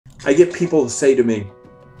I get people to say to me,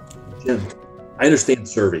 Jim, I understand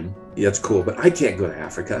serving. Yeah, that's cool, but I can't go to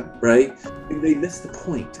Africa, right? And they miss the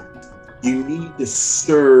point. You need to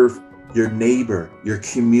serve your neighbor, your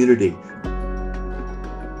community.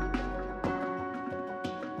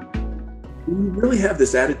 When you really have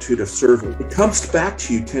this attitude of serving, it comes back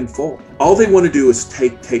to you tenfold. All they want to do is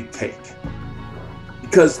take,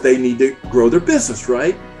 because they need to grow their business,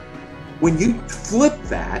 right? When you flip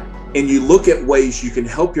that and you look at ways you can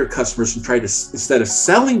help your customers and try to, instead of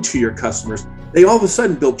selling to your customers, they all of a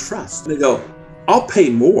sudden build trust. They go, I'll pay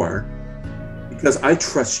more because I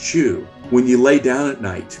trust you. When you lay down at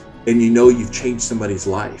night and you know you've changed somebody's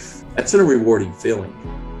life, that's a rewarding feeling.